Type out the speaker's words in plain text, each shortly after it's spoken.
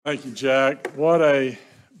Thank you, Jack. What a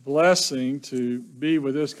blessing to be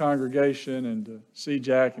with this congregation and to see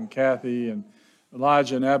Jack and Kathy and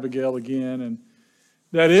Elijah and Abigail again. And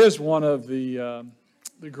that is one of the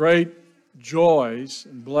great joys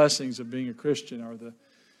and blessings of being a Christian, are the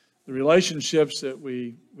relationships that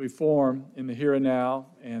we form in the here and now,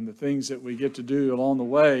 and the things that we get to do along the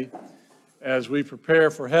way as we prepare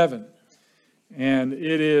for heaven. And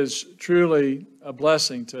it is truly a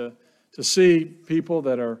blessing to see people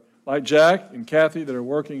that are like Jack and Kathy that are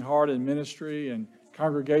working hard in ministry, and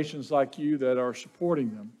congregations like you that are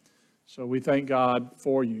supporting them. So we thank God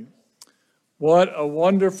for you. What a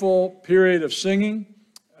wonderful period of singing.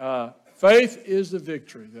 Faith is the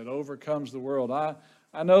victory that overcomes the world.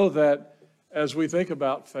 I know that as we think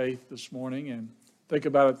about faith this morning and think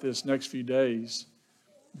about it this next few days,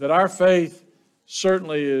 that our faith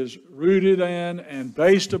certainly is rooted in and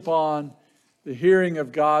based upon the hearing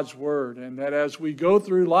of God's Word, and that as we go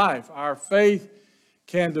through life, our faith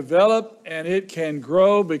can develop and it can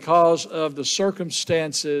grow because of the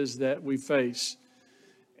circumstances that we face.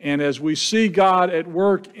 And as we see God at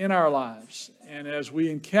work in our lives, and as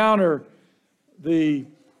we encounter the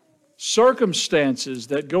circumstances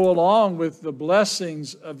that go along with the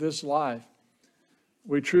blessings of this life,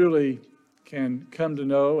 we truly can come to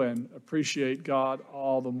know and appreciate God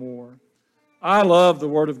all the more. I love the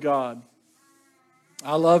Word of God.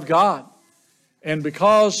 I love God. And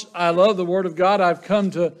because I love the Word of God, I've come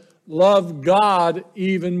to love God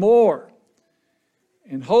even more.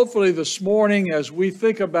 And hopefully this morning, as we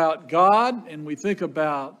think about God and we think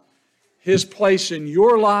about His place in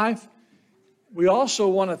your life, we also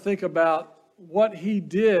want to think about what He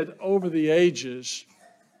did over the ages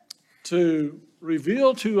to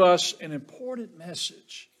reveal to us an important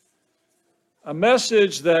message. A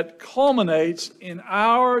message that culminates in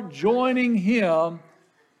our joining Him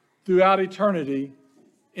throughout eternity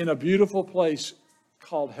in a beautiful place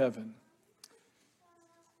called heaven.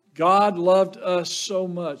 God loved us so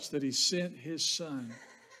much that He sent His Son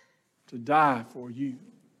to die for you,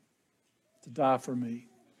 to die for me.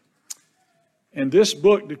 And this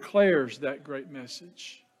book declares that great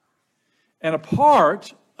message. And a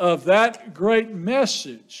part of that great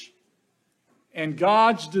message and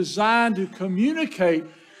God's design to communicate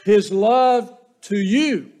His love to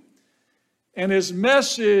you and His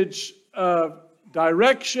message of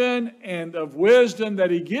direction and of wisdom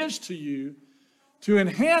that He gives to you to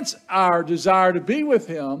enhance our desire to be with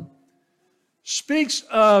Him speaks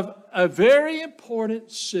of a very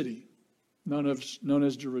important city known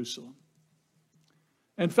as Jerusalem.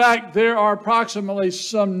 In fact, there are approximately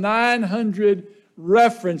some 900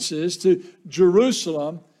 references to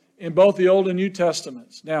Jerusalem in both the Old and New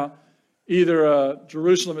Testaments. Now, either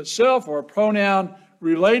Jerusalem itself or a pronoun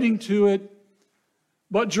relating to it.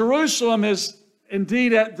 But Jerusalem is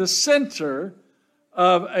indeed at the center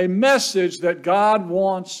of a message that God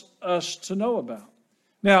wants us to know about.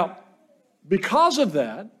 Now, because of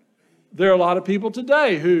that, there are a lot of people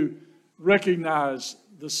today who recognize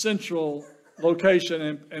the central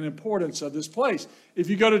location and importance of this place. If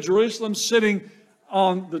you go to Jerusalem, sitting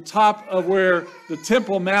on the top of where the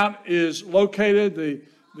Temple Mount is located,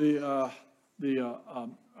 the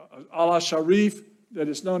Al Sharif, that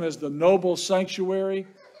is known as the Noble Sanctuary,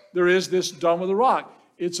 there is this Dome of the Rock.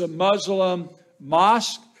 It's a Muslim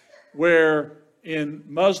mosque where in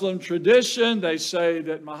Muslim tradition they say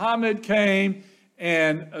that Muhammad came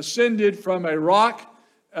and ascended from a rock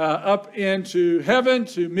up into heaven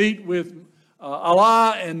to meet with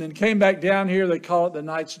Allah, and then came back down here. They call it the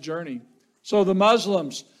Knight's Journey. So the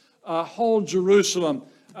Muslims hold Jerusalem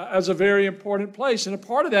as a very important place. And a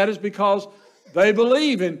part of that is because they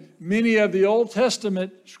believe in many of the Old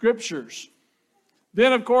Testament scriptures.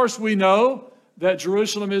 Then, of course, we know that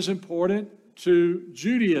Jerusalem is important to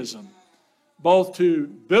Judaism, both to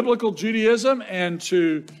biblical Judaism and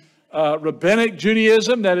to rabbinic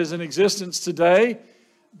Judaism that is in existence today.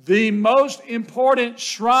 The most important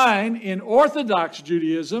shrine in Orthodox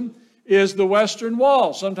Judaism is the Western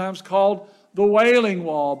Wall, sometimes called the Wailing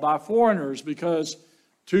Wall by foreigners, because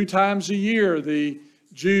 2 times a year the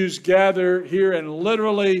Jews gather here and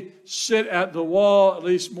literally sit at the wall, at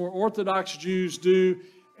least more Orthodox Jews do,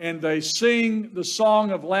 and they sing the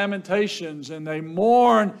Song of Lamentations, and they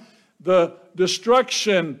mourn the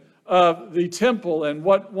destruction of the temple and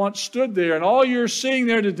what once stood there. And all you're seeing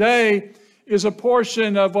there today is a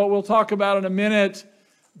portion of what we'll talk about in a minute,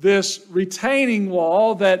 this retaining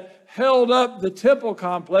wall that held up the temple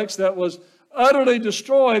complex that was utterly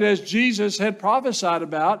destroyed, as Jesus had prophesied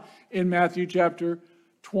about in Matthew chapter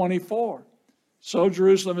 24. So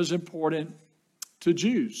Jerusalem is important to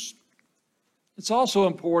Jews. It's also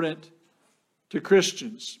important to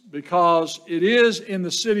Christians, because it is in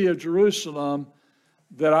the city of Jerusalem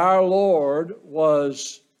that our Lord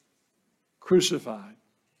was crucified,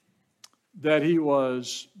 that he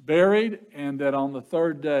was buried, and that on the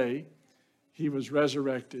third day he was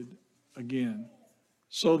resurrected again.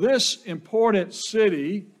 So this important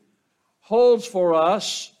city holds for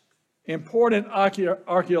us important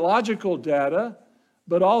archaeological data,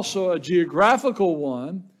 but also a geographical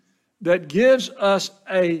one that gives us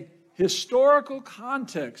a historical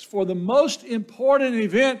context for the most important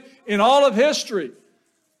event in all of history.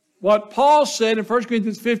 What Paul said in 1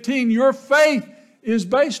 Corinthians 15, your faith is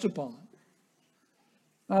based upon.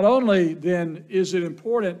 Not only then is it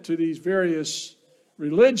important to these various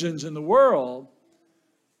religions in the world,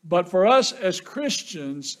 but for us as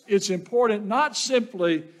Christians, it's important not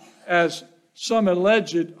simply as some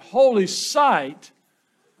alleged holy site,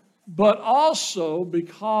 but also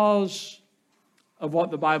because of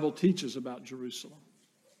what the Bible teaches about Jerusalem.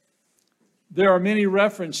 There are many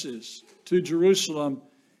references to Jerusalem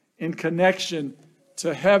in connection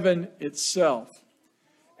to heaven itself.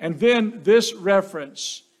 And then this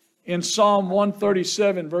reference in Psalm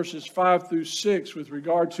 137, verses 5 through 6, with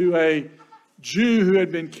regard to a Jew who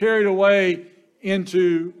had been carried away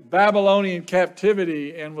into Babylonian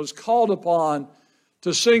captivity and was called upon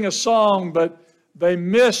to sing a song, but they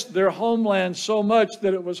missed their homeland so much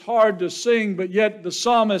that it was hard to sing. But yet the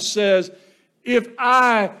psalmist says, if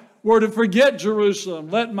I were to forget Jerusalem,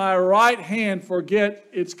 let my right hand forget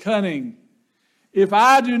its cunning. If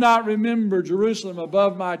I do not remember Jerusalem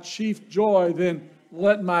above my chief joy, then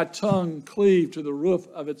let my tongue cleave to the roof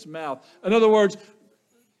of its mouth. In other words,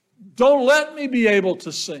 don't let me be able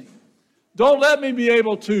to sing. Don't let me be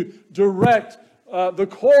able to direct the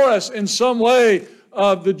chorus in some way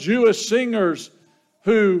of the Jewish singers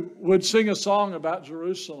who would sing a song about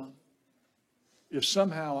Jerusalem if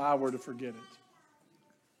somehow I were to forget it.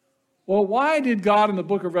 Well, why did God in the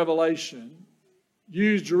book of Revelation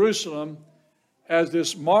use Jerusalem as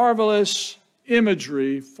this marvelous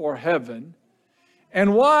imagery for heaven?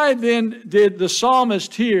 And why then did the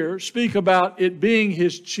psalmist here speak about it being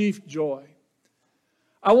his chief joy?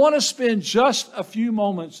 I want to spend just a few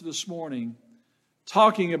moments this morning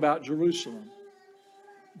talking about Jerusalem.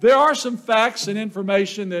 There are some facts and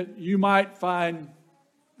information that you might find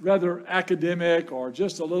rather academic or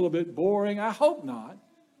just a little bit boring. I hope not.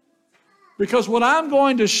 Because what I'm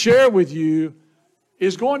going to share with you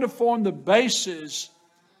is going to form the basis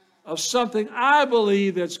of something I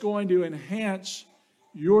believe that's going to enhance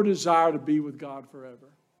your desire to be with God forever.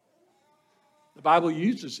 The Bible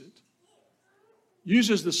uses it.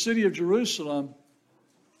 Uses the city of Jerusalem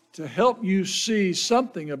to help you see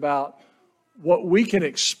something about what we can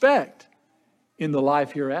expect in the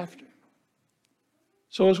life hereafter.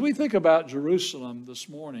 So as we think about Jerusalem this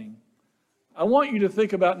morning, I want you to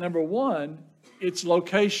think about, number one, its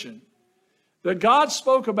location. That God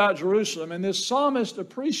spoke about Jerusalem, and this psalmist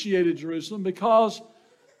appreciated Jerusalem because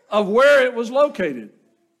of where it was located.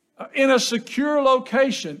 In a secure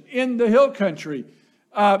location in the hill country.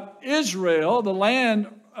 Israel, the land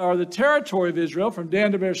or the territory of Israel from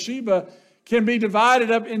Dan to Beersheba, can be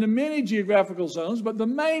divided up into many geographical zones, but the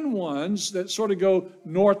main ones that sort of go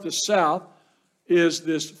north to south is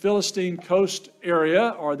this Philistine coast area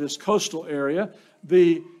or this coastal area,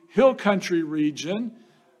 the hill country region,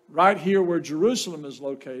 right here where Jerusalem is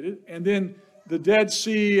located, and then the Dead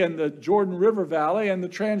Sea and the Jordan River Valley and the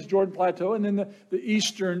Transjordan Plateau, and then the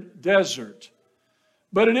eastern desert.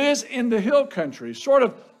 But it is in the hill country, sort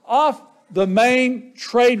of off the main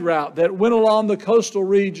trade route that went along the coastal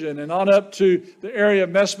region and on up to the area of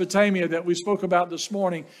Mesopotamia that we spoke about this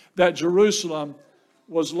morning, that Jerusalem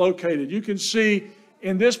was located. You can see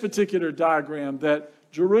in this particular diagram that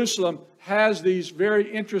Jerusalem has these very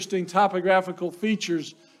interesting topographical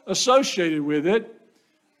features associated with it.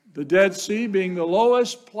 The Dead Sea being the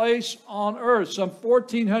lowest place on earth, some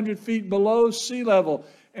 1,400 feet below sea level.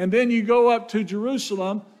 And then you go up to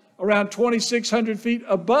Jerusalem around 2,600 feet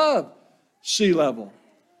above sea level.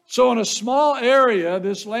 So in a small area,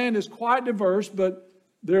 this land is quite diverse, but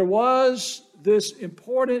there was this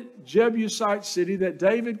important Jebusite city that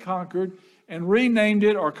David conquered and renamed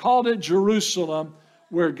it or called it Jerusalem,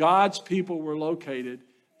 where God's people were located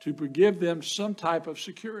to give them some type of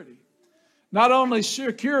security. Not only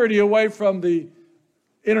security away from the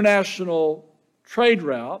international trade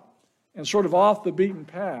route and sort of off the beaten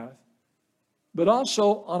path, but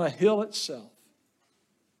also on a hill itself,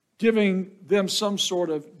 giving them some sort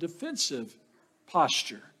of defensive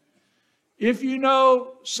posture. If you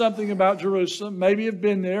know something about Jerusalem, maybe have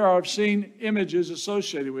been there or have seen images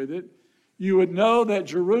associated with it, you would know that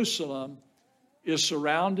Jerusalem is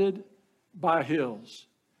surrounded by hills.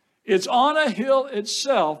 It's on a hill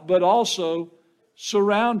itself, but also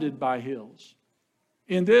surrounded by hills.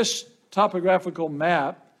 In this topographical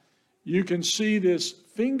map, you can see this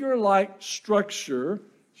finger-like structure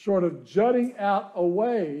sort of jutting out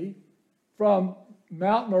away from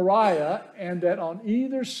Mount Moriah, and that on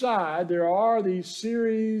either side there are these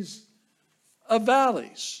series of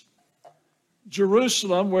valleys.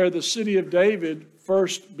 Jerusalem, where the city of David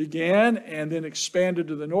first began and then expanded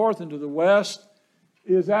to the north and to the west,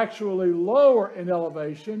 is actually lower in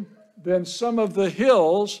elevation than some of the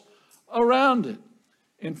hills around it.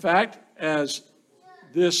 In fact, as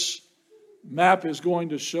this map is going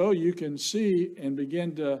to show, you can see and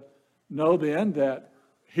begin to know then that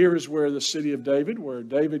here is where the city of David, where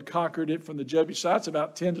David conquered it from the Jebusites,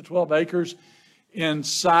 about 10 to 12 acres in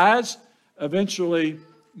size, eventually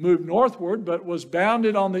moved northward, but was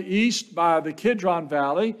bounded on the east by the Kidron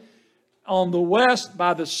Valley, on the west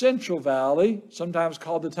by the Central Valley, sometimes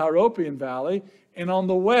called the Tyropoeon Valley, and on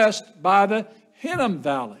the west by the Hinnom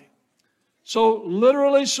Valley. So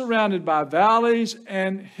literally surrounded by valleys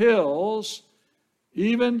and hills,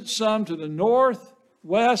 even some to the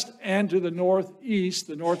northwest and to the northeast,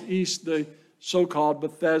 the so-called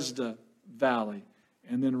Bethesda Valley.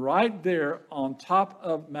 And then right there on top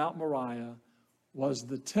of Mount Moriah was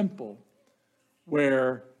the temple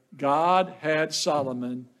where God had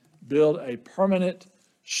Solomon build a permanent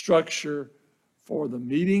structure for the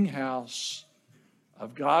meeting house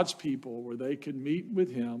of God's people where they could meet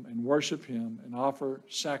with him and worship him and offer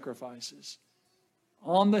sacrifices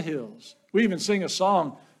on the hills. We even sing a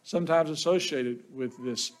song sometimes associated with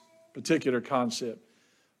this particular concept.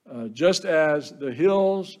 Just as the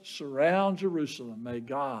hills surround Jerusalem, may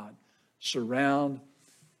God surround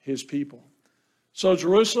his people. So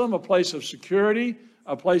Jerusalem, a place of security,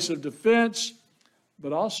 a place of defense,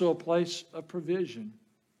 but also a place of provision.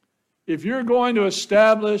 If you're going to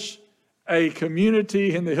establish a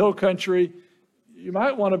community in the hill country, you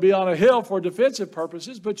might want to be on a hill for defensive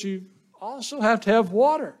purposes, but you also have to have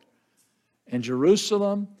water. And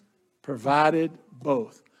Jerusalem provided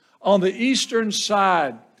both. On the eastern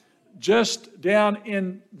side, just down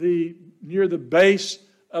near the base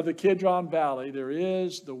of the Kidron Valley, there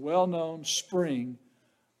is the well-known spring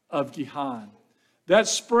of Gihon. That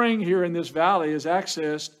spring here in this valley is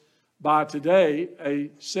accessed by today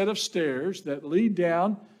a set of stairs that lead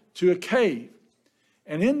down to a cave.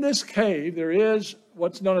 And in this cave, there is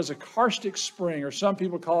what's known as a karstic spring, or some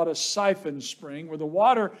people call it a siphon spring, where the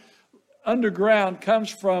water underground comes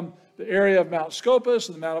from the area of Mount Scopus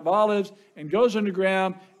and the Mount of Olives and goes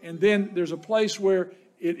underground. And then there's a place where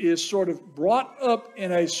it is sort of brought up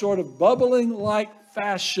in a sort of bubbling-like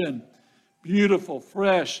fashion. Beautiful,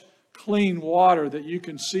 fresh, clean water that you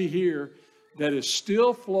can see here that is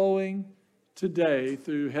still flowing today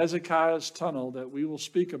through Hezekiah's tunnel that we will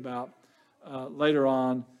speak about later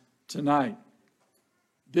on tonight.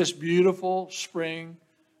 This beautiful spring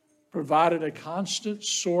provided a constant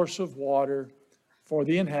source of water for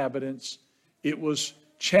the inhabitants. It was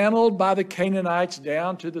channeled by the Canaanites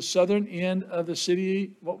down to the southern end of the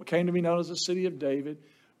city, what came to be known as the city of David,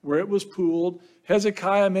 where it was pooled.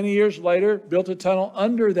 Hezekiah, many years later, built a tunnel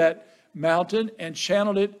under that mountain and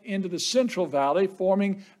channeled it into the Central Valley,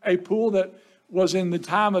 forming a pool that was in the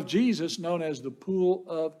time of Jesus known as the Pool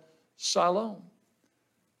of Siloam.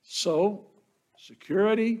 So,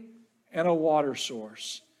 security and a water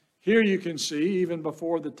source. Here you can see, even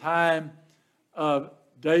before the time of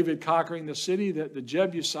David conquering the city, that the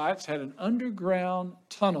Jebusites had an underground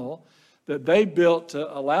tunnel that they built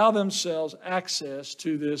to allow themselves access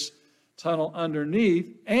to this tunnel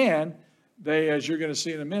underneath. And they, as you're going to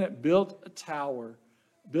see in a minute, built a tower,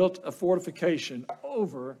 built a fortification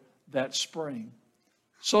over that spring.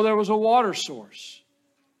 So there was a water source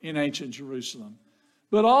in ancient Jerusalem.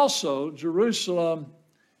 But also, Jerusalem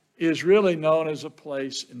is really known as a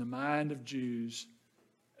place in the mind of Jews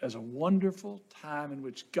as a wonderful time in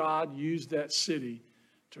which God used that city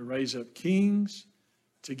to raise up kings,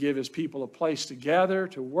 to give his people a place to gather,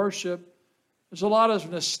 to worship. There's a lot of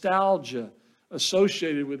nostalgia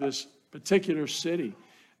associated with this particular city.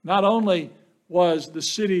 Not only was the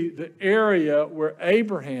city the area where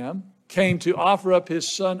Abraham came to offer up his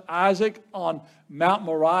son Isaac on Mount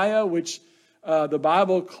Moriah, which the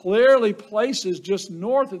Bible clearly places just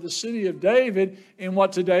north of the city of David in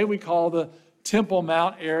what today we call the Temple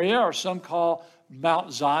Mount area, or some call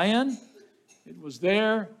Mount Zion. It was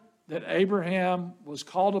there that Abraham was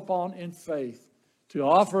called upon in faith to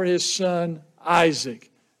offer his son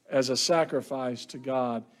Isaac as a sacrifice to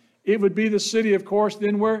God. It would be the city, of course,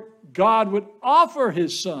 then where God would offer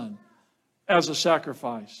his son as a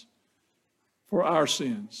sacrifice for our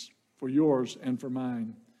sins. for yours and for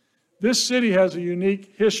mine. This city has a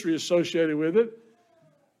unique history associated with it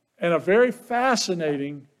and a very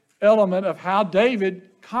fascinating element of how David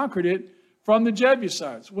conquered it from the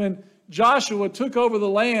Jebusites. When Joshua took over the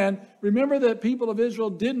land, remember that people of Israel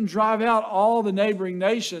didn't drive out all the neighboring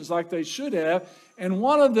nations like they should have, and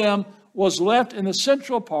one of them was left in the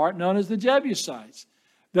central part known as the Jebusites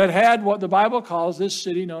that had what the Bible calls this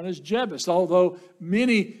city known as Jebus, although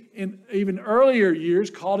many in even earlier years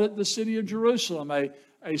called it the city of Jerusalem,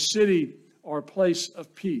 a city or a place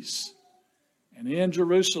of peace. And in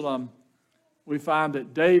Jerusalem, we find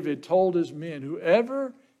that David told his men,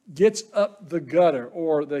 whoever gets up the gutter,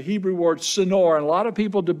 or the Hebrew word sinor, and a lot of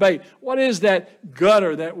people debate, what is that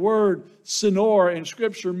gutter, that word sinor in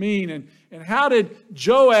Scripture mean, and how did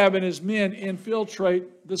Joab and his men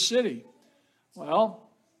infiltrate the city? Well,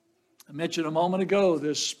 I mentioned a moment ago,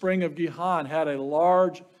 this spring of Gihon had a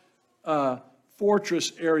large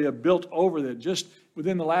fortress area built over it. Just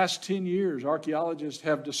within the last 10 years, archaeologists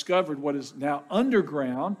have discovered what is now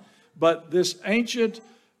underground, but this ancient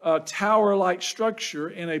tower-like structure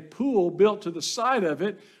in a pool built to the side of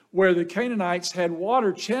it, where the Canaanites had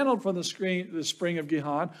water channeled from the spring of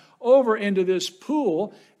Gihon over into this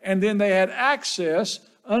pool, and then they had access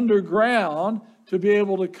underground to be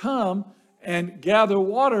able to come and gather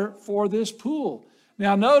water for this pool.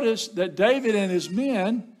 Now notice that David and his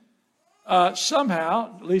men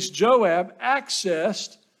somehow, at least Joab,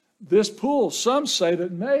 accessed this pool. Some say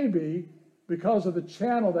that maybe because of the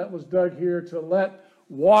channel that was dug here to let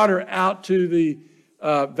water out to the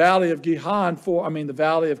valley of Gihon, the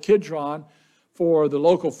valley of Kidron, for the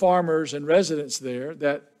local farmers and residents there,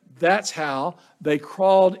 that's how they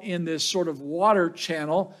crawled in this sort of water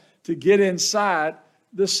channel to get inside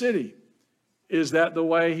the city. Is that the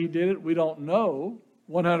way he did it? We don't know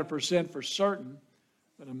 100% for certain.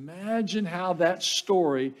 But imagine how that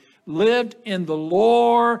story lived in the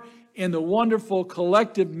lore, in the wonderful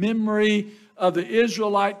collective memory of the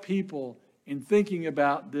Israelite people in thinking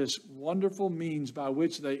about this wonderful means by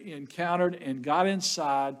which they encountered and got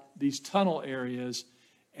inside these tunnel areas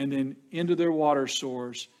and then into their water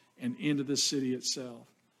source and into the city itself.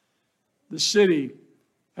 The city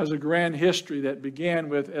has a grand history that began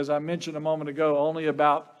with, as I mentioned a moment ago, only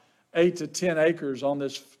about 8 to 10 acres on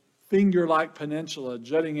this finger-like peninsula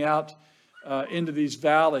jutting out into these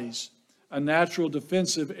valleys, a natural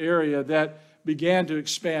defensive area that began to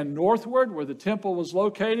expand northward where the temple was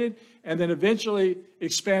located, and then eventually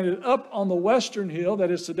expanded up on the western hill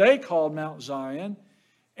that is today called Mount Zion,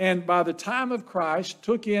 and by the time of Christ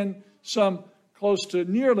took in some close to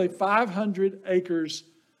nearly 500 acres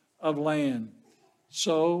of land.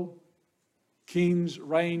 So kings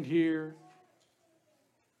reigned here.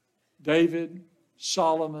 David,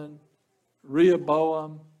 Solomon,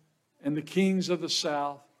 Rehoboam, and the kings of the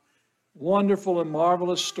south. Wonderful and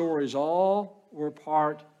marvelous stories. All were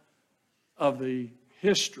part of the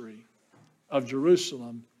history of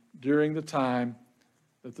Jerusalem during the time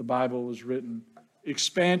that the Bible was written.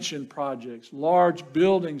 Expansion projects, large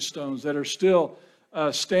building stones that are still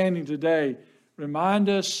standing today remind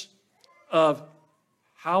us of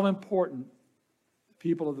how important the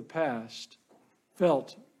people of the past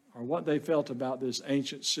felt, or what they felt about this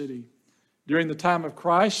ancient city. During the time of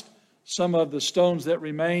Christ, some of the stones that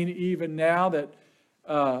remain even now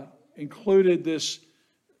that included this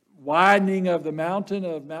widening of the mountain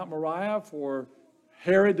of Mount Moriah for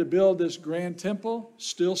Herod to build this grand temple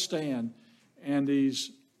still stand. And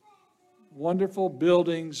these wonderful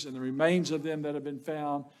buildings and the remains of them that have been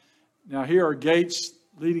found. Now here are gates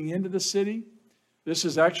leading into the city. This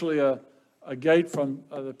is actually a gate from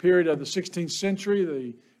the period of the 16th century.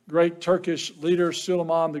 The great Turkish leader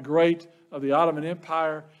Suleiman the Great of the Ottoman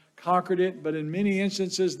Empire conquered it, but in many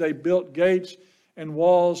instances they built gates and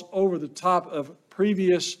walls over the top of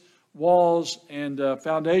previous walls and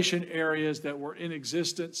foundation areas that were in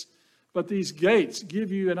existence. But these gates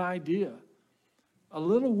give you an idea, a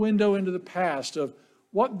little window into the past of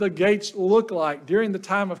what the gates look like during the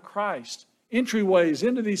time of Christ, entryways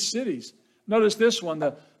into these cities. Notice this one,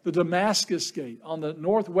 the Damascus Gate on the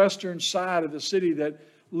northwestern side of the city that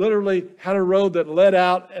literally had a road that led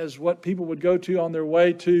out as what people would go to on their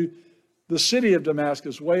way to the city of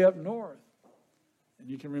Damascus, way up north. And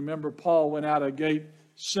you can remember Paul went out a gate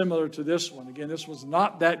similar to this one. Again, this was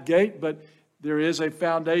not that gate, but there is a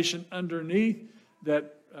foundation underneath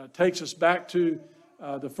that takes us back to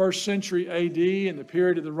the 1st century A.D. and the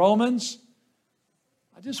period of the Romans.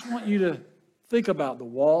 I just want you to think about the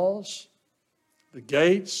walls, the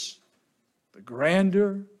gates, the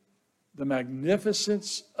grandeur, the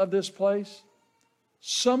magnificence of this place.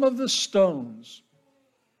 Some of the stones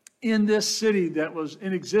in this city that was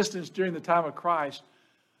in existence during the time of Christ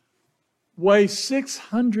weigh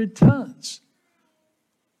 600 tons.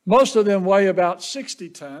 Most of them weigh about 60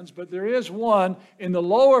 tons, but there is one in the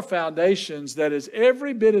lower foundations that is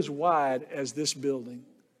every bit as wide as this building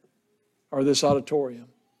or this auditorium.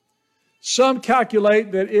 Some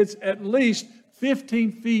calculate that it's at least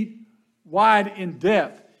 15 feet wide in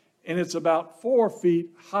depth, and it's about 4 feet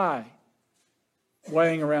high,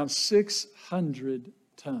 weighing around 600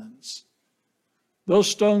 tons. Those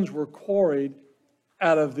stones were quarried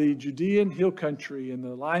out of the Judean hill country and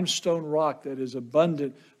the limestone rock that is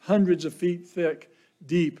abundant, hundreds of feet thick,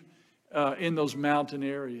 deep in those mountain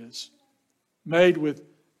areas, made with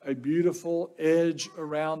a beautiful edge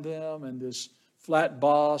around them and this flat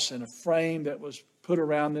boss and a frame that was put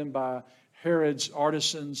around them by Herod's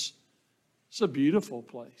artisans. It's a beautiful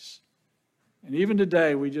place. And even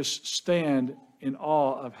today, we just stand in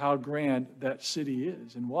awe of how grand that city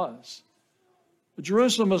is and was. But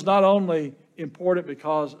Jerusalem was not only important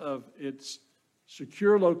because of its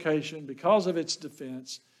secure location, because of its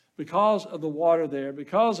defense, because of the water there,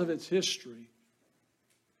 because of its history,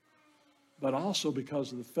 but also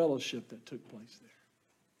because of the fellowship that took place there.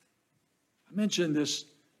 I mentioned this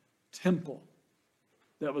temple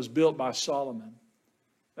that was built by Solomon,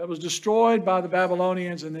 that was destroyed by the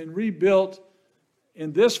Babylonians and then rebuilt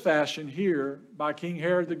in this fashion here by King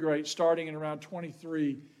Herod the Great, starting in around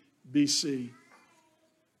 23 BC.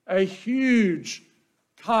 A huge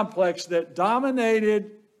complex that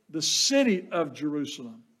dominated the city of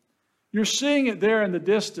Jerusalem. You're seeing it there in the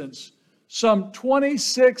distance. Some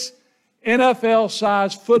 26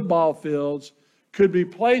 NFL-sized football fields could be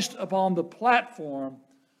placed upon the platform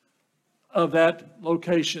of that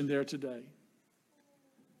location there today.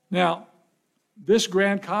 Now, this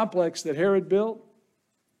grand complex that Herod built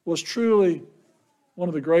was truly one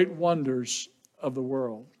of the great wonders of the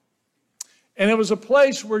world. And it was a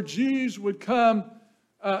place where Jews would come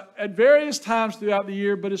at various times throughout the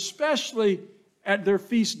year, but especially at their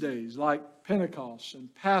feast days like Pentecost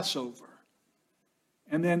and Passover,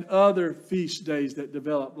 and then other feast days that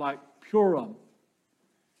developed like Purim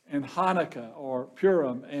and Hanukkah or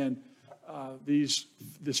Purim and this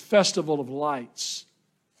festival of lights.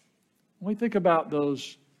 When we think about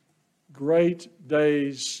those great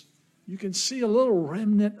days, you can see a little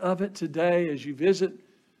remnant of it today as you visit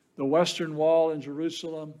the Western Wall in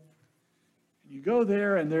Jerusalem. You go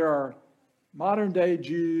there and there are modern day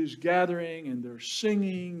Jews gathering and they're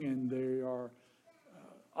singing and they are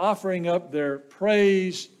offering up their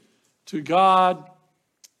praise to God.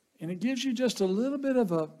 And it gives you just a little bit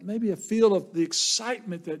of maybe a feel of the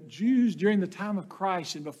excitement that Jews during the time of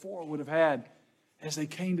Christ and before would have had as they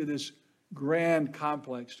came to this grand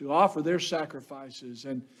complex to offer their sacrifices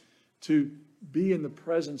and to be in the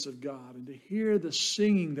presence of God and to hear the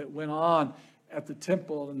singing that went on at the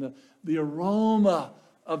temple and the aroma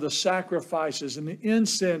of the sacrifices and the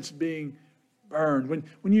incense being burned.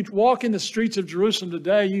 When you walk in the streets of Jerusalem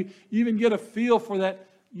today, you even get a feel for that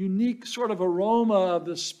unique sort of aroma of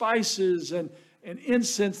the spices and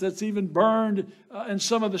incense that's even burned in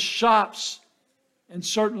some of the shops, and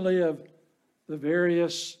certainly of the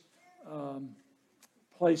various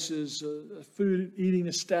places, food eating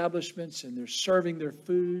establishments, and they're serving their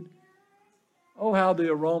food. Oh, how the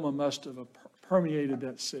aroma must have permeated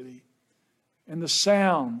that city. And the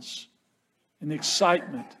sounds and the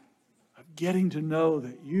excitement of getting to know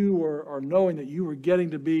that you were, or knowing that you were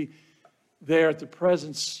getting to be there at the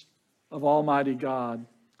presence of Almighty God.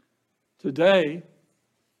 Today,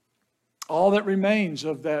 all that remains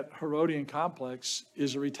of that Herodian complex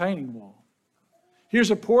is a retaining wall. Here's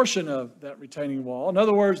a portion of that retaining wall. In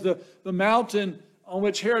other words, the mountain on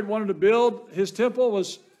which Herod wanted to build his temple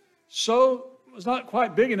was not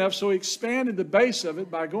quite big enough, so he expanded the base of it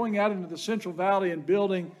by going out into the Central Valley and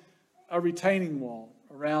building a retaining wall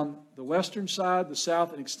around the western side, the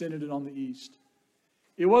south, and extended it on the east.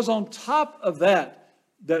 It was on top of that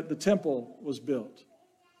the temple was built.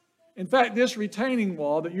 In fact, this retaining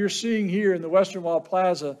wall that you're seeing here in the Western Wall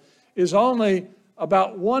Plaza is only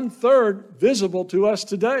about 1/3 visible to us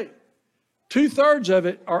today. 2/3 of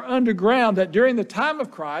it are underground that during the time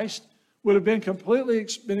of Christ would have been completely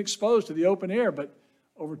been exposed to the open air, but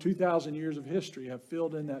over 2,000 years of history have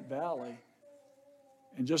filled in that valley,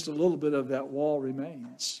 and just a little bit of that wall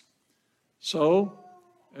remains. So,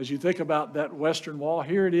 as you think about that western wall,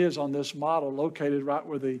 here it is on this model located right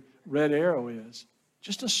where the red arrow is.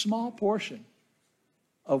 Just a small portion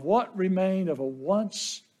of what remained of a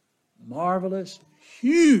once marvelous,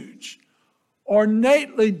 huge,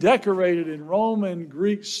 ornately decorated in Roman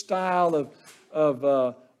Greek style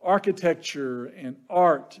of architecture and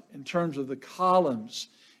art in terms of the columns.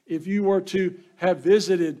 if you were to have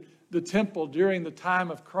visited the temple during the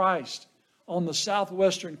time of Christ, on the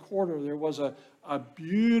southwestern quarter there was a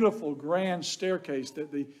beautiful grand staircase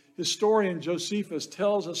that the historian Josephus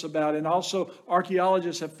tells us about, and also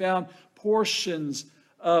archaeologists have found portions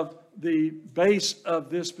of the base of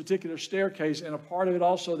this particular staircase, and a part of it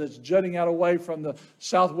also that's jutting out away from the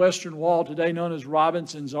southwestern wall, today known as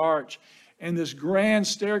Robinson's Arch. And this grand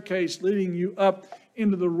staircase leading you up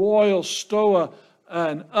into the royal stoa,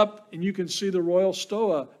 and you can see the royal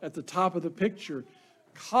stoa at the top of the picture.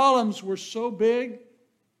 Columns were so big,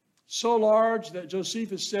 so large, that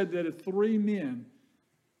Josephus said that if 3 men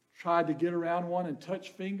tried to get around one and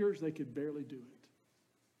touch fingers, they could barely do it.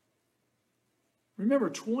 Remember,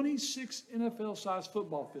 26 NFL-sized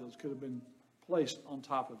football fields could have been placed on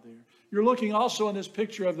top of there. You're looking also in this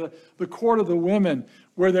picture of the court of the women,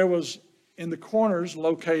 where there was, in the corners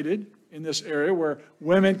located in this area, where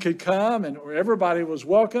women could come and where everybody was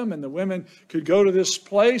welcome, and the women could go to this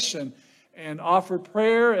place and offer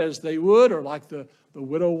prayer as they would, or like the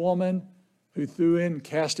widow woman who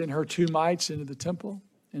cast in her 2 mites into the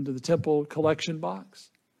temple collection box.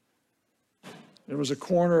 There was a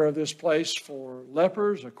corner of this place for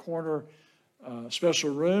lepers, a corner, special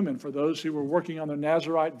room, and for those who were working on their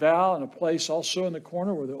Nazarite vow, and a place also in the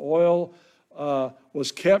corner where the oil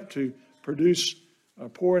was kept to produce,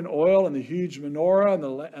 pour in oil, and the huge menorah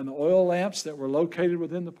and the oil lamps that were located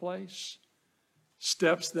within the place.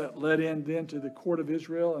 Steps that led in then to the court of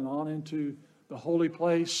Israel and on into the holy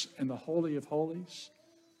place and the Holy of Holies.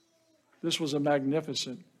 This was a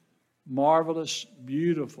magnificent, marvelous,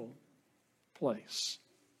 beautiful place.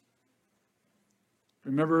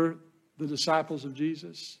 Remember the disciples of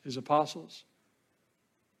Jesus, his apostles?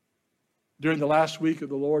 During the last week of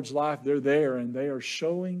the Lord's life, they're there and they are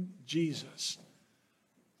showing Jesus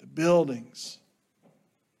the buildings,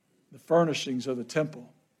 the furnishings of the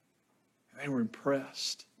temple. And they were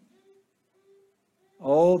impressed.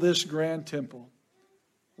 Oh, this grand temple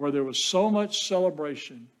where there was so much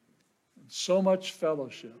celebration and so much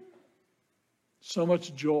fellowship, so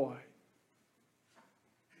much joy.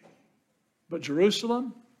 But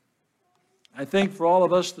Jerusalem, I think for all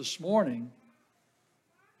of us this morning,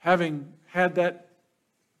 having had that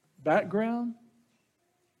background,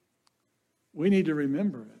 we need to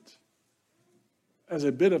remember it as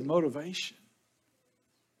a bit of motivation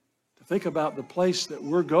to think about the place that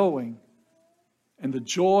we're going and the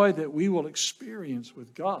joy that we will experience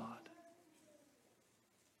with God.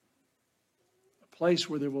 A place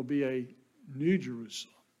where there will be a new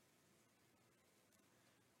Jerusalem.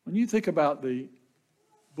 When you think about the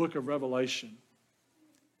book of Revelation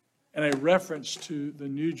and a reference to the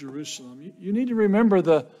New Jerusalem, you need to remember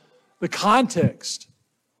the context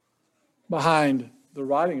behind the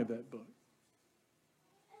writing of that book.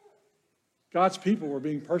 God's people were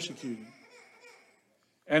being persecuted.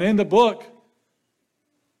 And in the book,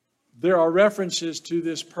 there are references to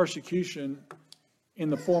this persecution in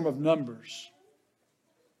the form of numbers.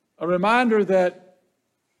 A reminder that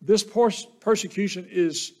this persecution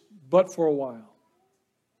is but for a while.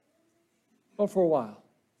 But for a while.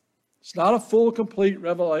 It's not a full, complete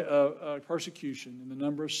persecution in the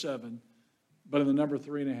number of 7, but in the number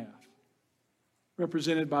 3.5,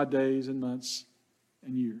 represented by days and months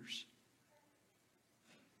and years.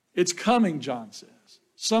 It's coming, John says.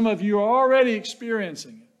 Some of you are already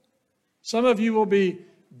experiencing it. Some of you will be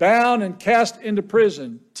bound and cast into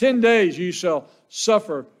prison. 10 days you shall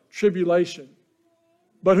suffer tribulation.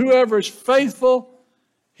 But whoever is faithful,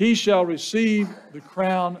 he shall receive the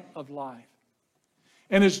crown of life.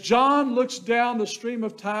 And as John looks down the stream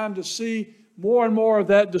of time to see more and more of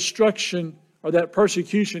that destruction or that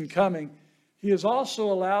persecution coming, he is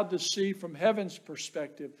also allowed to see from heaven's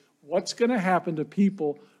perspective what's going to happen to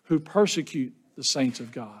people who persecute the saints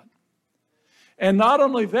of God. And not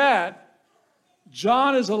only that,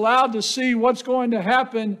 John is allowed to see what's going to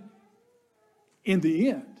happen in the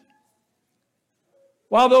end.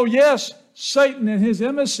 While though, yes, Satan and his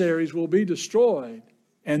emissaries will be destroyed,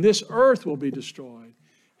 and this earth will be destroyed,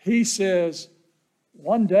 he says,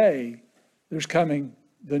 one day there's coming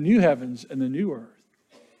the new heavens and the new earth.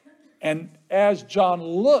 And as John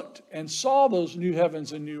looked and saw those new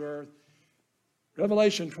heavens and new earth,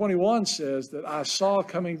 Revelation 21 says that I saw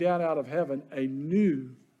coming down out of heaven a new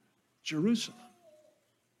Jerusalem.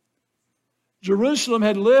 Jerusalem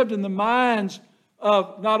had lived in the minds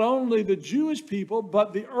of not only the Jewish people,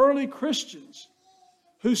 but the early Christians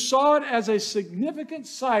who saw it as a significant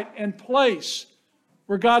site and place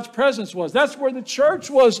where God's presence was. That's where the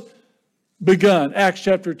church was begun, Acts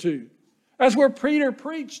chapter 2. That's where Peter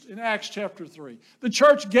preached in Acts chapter 3. The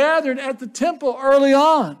church gathered at the temple early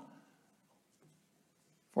on.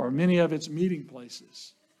 for many of its meeting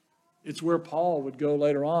places. It's where Paul would go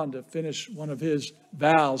later on to finish one of his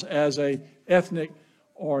vows as an ethnic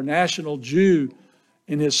or national Jew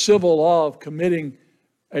in his civil law of committing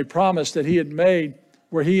a promise that he had made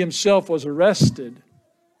where he himself was arrested.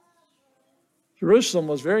 Jerusalem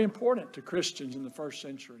was very important to Christians in the first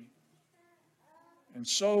century. And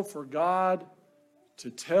so for God to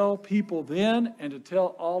tell people then and to tell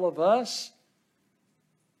all of us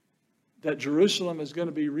that Jerusalem is going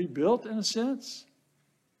to be rebuilt in a sense?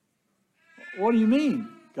 What do you mean,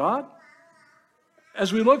 God?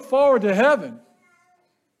 As we look forward to heaven,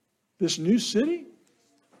 this new city?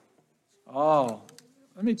 Oh,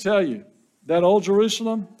 let me tell you, that old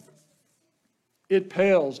Jerusalem, it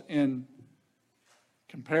pales in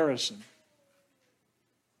comparison.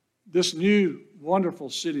 This new wonderful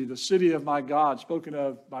city, the city of my God, spoken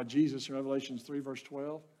of by Jesus in Revelation 3, verse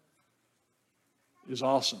 12, is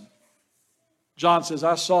awesome. John says,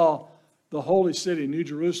 I saw the holy city, New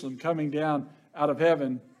Jerusalem, coming down out of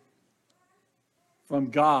heaven from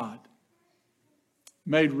God,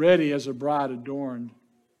 made ready as a bride adorned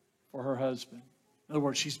for her husband. In other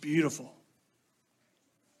words, she's beautiful.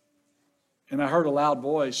 And I heard a loud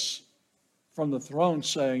voice from the throne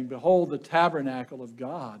saying, behold, the tabernacle of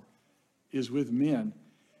God is with men,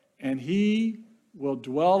 and he will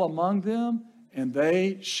dwell among them, and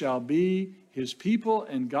they shall be his people,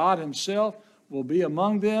 and God himself will be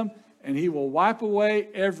among them, and he will wipe away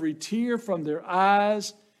every tear from their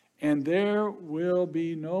eyes, and there will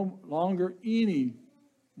be no longer any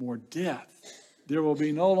more death. There will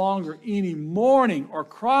be no longer any mourning or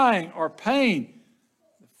crying or pain.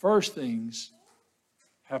 The first things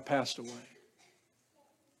have passed away.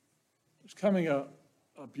 There's coming a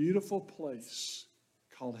beautiful place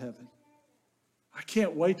called heaven. I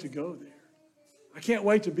can't wait to go there. I can't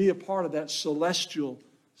wait to be a part of that celestial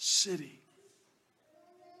city.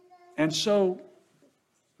 And so,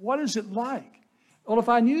 what is it like? Well, if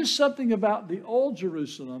I knew something about the old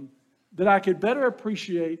Jerusalem, then I could better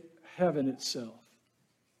appreciate heaven itself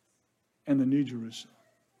and the New Jerusalem.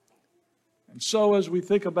 And so, as we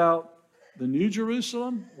think about the New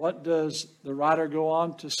Jerusalem, what does the writer go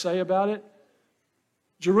on to say about it?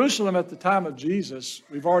 Jerusalem at the time of Jesus,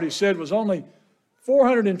 we've already said, was only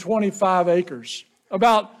 425 acres,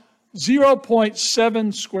 about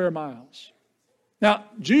 0.7 square miles. Now,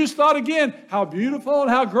 Jews thought again how beautiful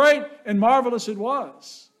and how great and marvelous it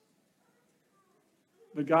was.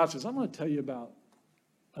 But God says, I'm going to tell you about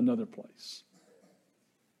another place.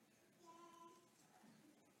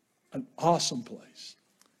 An awesome place.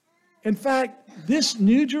 In fact, this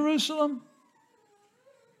New Jerusalem,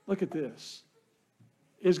 look at this,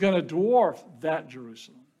 is going to dwarf that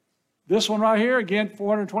Jerusalem. This one right here, again,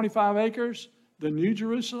 425 acres, the New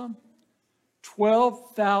Jerusalem,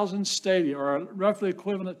 12,000 stadia, or roughly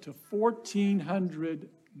equivalent to 1,400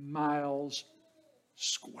 miles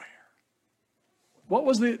square. What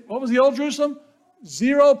was the old Jerusalem?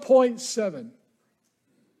 0.7.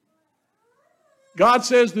 God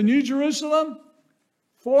says the New Jerusalem,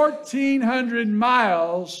 1,400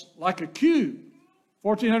 miles like a cube.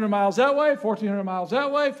 1,400 miles that way, 1,400 miles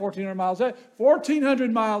that way, 1,400 miles that way,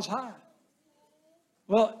 1,400 miles high.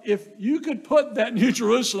 Well, if you could put that New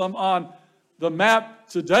Jerusalem on the map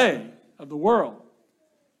today of the world,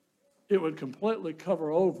 it would completely cover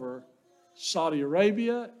over Saudi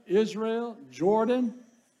Arabia, Israel, Jordan,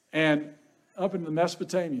 and up into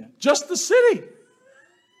Mesopotamia. Just the city.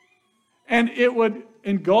 And it would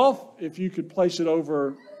engulf, if you could place it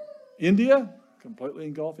over India, completely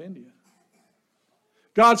engulf India.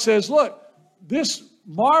 God says, look, this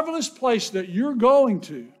marvelous place that you're going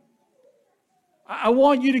to, I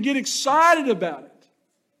want you to get excited about it.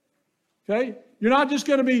 Okay? You're not just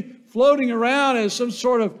going to be floating around as some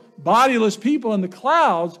sort of bodiless people in the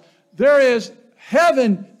clouds. There is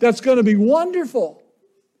heaven that's going to be wonderful.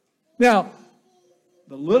 Now,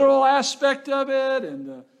 the literal aspect of it and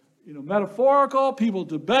the metaphorical, people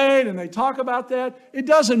debate and they talk about that. It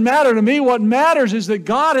doesn't matter to me. What matters is that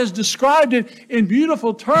God has described it in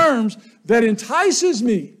beautiful terms that entices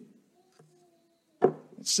me.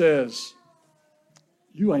 It says,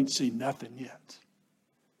 you ain't seen nothing yet.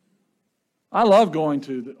 I love going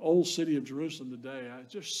to the old city of Jerusalem today.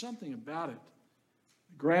 There's just something about it.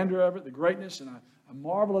 The grandeur of it, the greatness, and I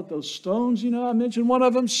marvel at those stones. I mentioned one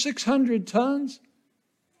of them, 600 tons.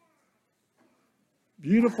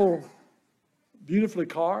 Beautifully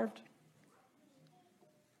carved.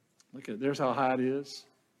 Look at it. There's how high it is.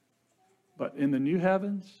 But in the new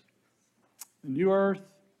heavens, the new earth,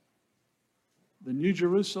 the new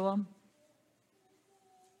Jerusalem,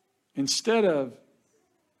 instead of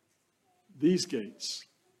these gates,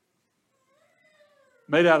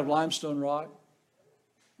 made out of limestone rock.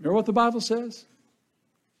 Remember what the Bible says?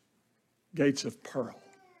 Gates of pearl.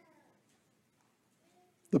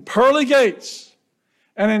 The pearly gates.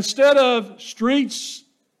 And instead of streets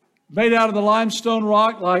made out of the limestone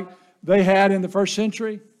rock like they had in the first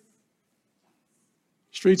century,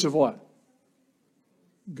 streets of what?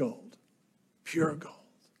 Gold. Pure gold.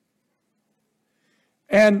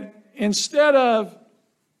 And instead of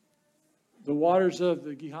the waters of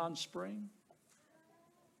the Gihon spring,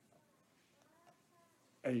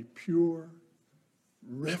 a pure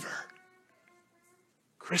river,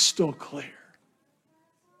 crystal clear,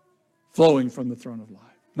 flowing from the throne of life.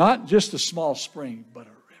 Not just a small spring, but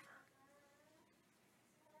a river.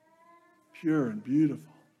 Pure and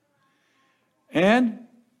beautiful. And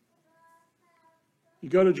you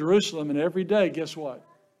go to Jerusalem, and every day, guess what?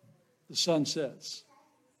 The sun sets.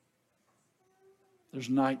 There's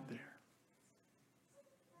night there.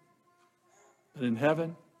 But in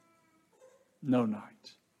heaven, no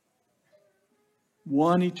night.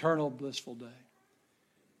 One eternal blissful day.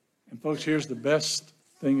 And folks, here's the best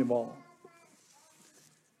thing of all.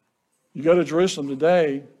 You go to Jerusalem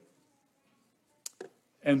today,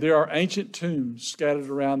 and there are ancient tombs scattered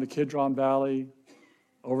around the Kidron Valley,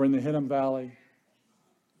 over in the Hinnom Valley.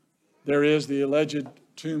 There is the alleged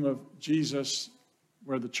tomb of Jesus,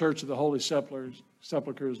 where the Church of the Holy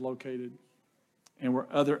Sepulchre is located, and where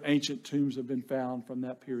other ancient tombs have been found from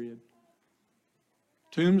that period.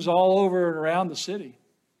 Tombs all over and around the city.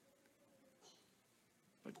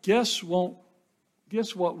 But guess what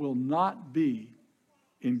will not be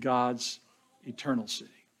in God's eternal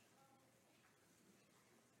city?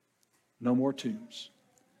 No more tombs.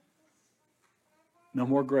 No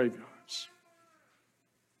more graveyards.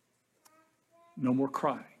 No more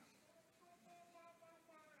crying.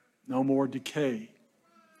 No more decay.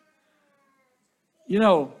 You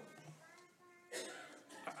know,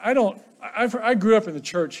 I grew up in the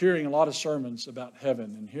church hearing a lot of sermons about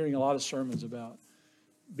heaven and hearing a lot of sermons about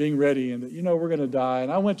being ready and that, we're going to die.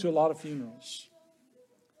 And I went to a lot of funerals.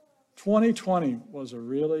 2020 was a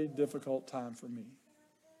really difficult time for me.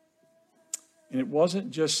 And it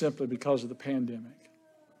wasn't just simply because of the pandemic.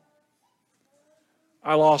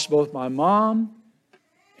 I lost both my mom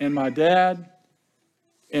and my dad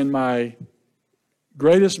and my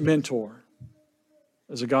greatest mentor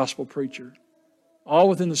as a gospel preacher, all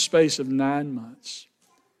within the space of 9 months.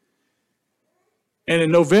 And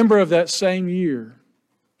in November of that same year,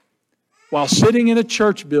 while sitting in a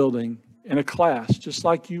church building in a class, just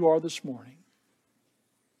like you are this morning,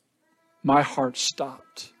 my heart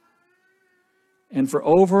stopped. And for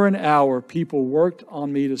over an hour, people worked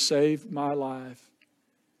on me to save my life,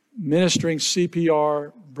 ministering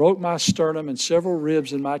CPR, broke my sternum and several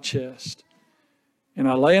ribs in my chest. And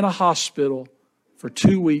I lay in a hospital for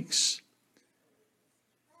 2 weeks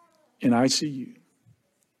in ICU.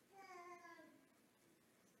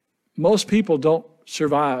 Most people don't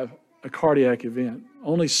survive a cardiac event.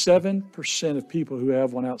 Only 7% of people who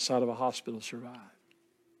have one outside of a hospital survive.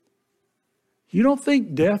 You don't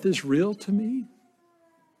think death is real to me?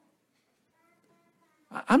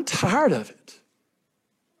 I'm tired of it.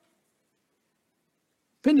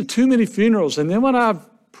 Been to too many funerals, and then when I've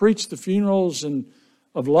preached the funerals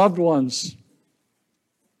of loved ones,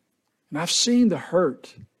 and I've seen the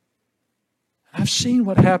hurt, and I've seen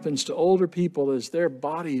what happens to older people as their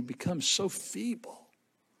body becomes so feeble,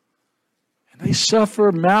 and they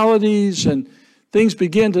suffer maladies, and things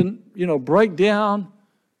begin to, break down.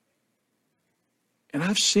 And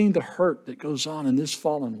I've seen the hurt that goes on in this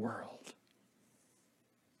fallen world.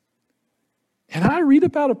 And I read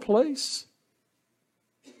about a place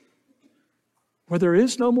where there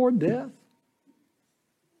is no more death.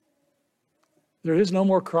 There is no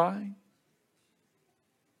more crying.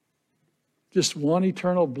 Just one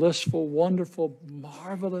eternal, blissful, wonderful,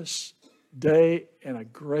 marvelous day and a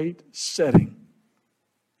great setting.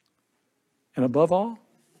 And above all,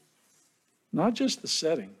 not just the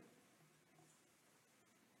setting,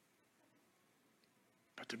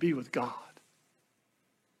 but to be with God.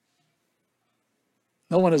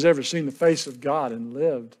 No one has ever seen the face of God and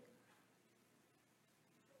lived.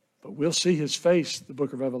 But we'll see His face, the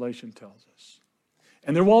book of Revelation tells us.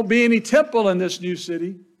 And there won't be any temple in this new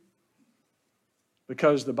city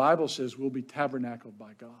because the Bible says we'll be tabernacled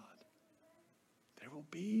by God. There will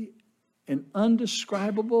be an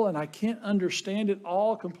undescribable, and I can't understand it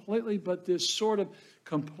all completely, but this sort of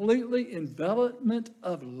completely envelopment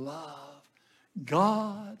of love.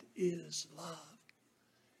 God is love.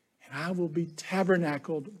 And I will be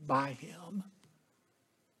tabernacled by Him.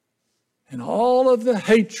 And all of the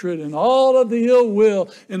hatred and all of the ill will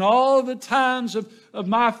and all of the times of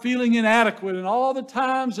my feeling inadequate and all the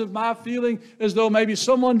times of my feeling as though maybe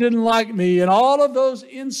someone didn't like me and all of those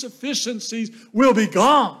insufficiencies will be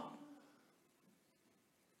gone.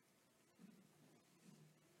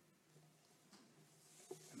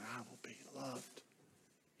 And I will be loved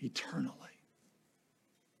eternally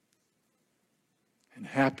and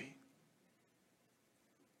happy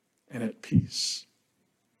and at peace.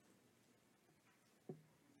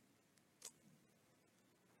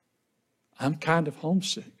 I'm kind of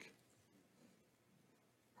homesick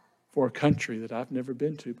for a country that I've never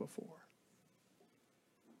been to before.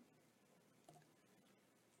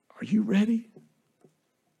 Are you ready?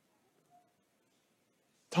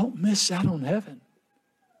 Don't miss out on heaven.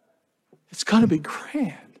 It's going to be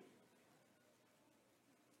grand.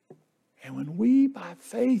 And when we, by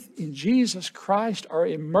faith in Jesus Christ, are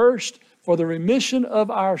immersed for the remission of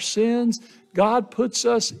our sins, God puts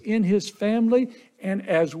us in His family. And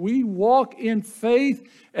as we walk in faith,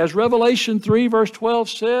 as Revelation 3 verse 12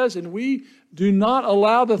 says, and we do not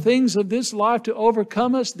allow the things of this life to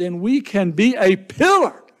overcome us, then we can be a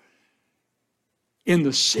pillar in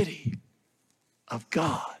the city of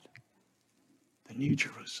God, the New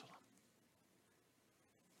Jerusalem.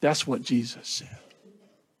 That's what Jesus said.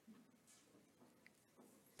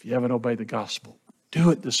 If you haven't obeyed the gospel,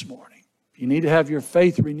 do it this morning. If you need to have your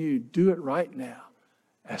faith renewed, do it right now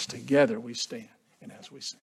as together we stand and as we sing.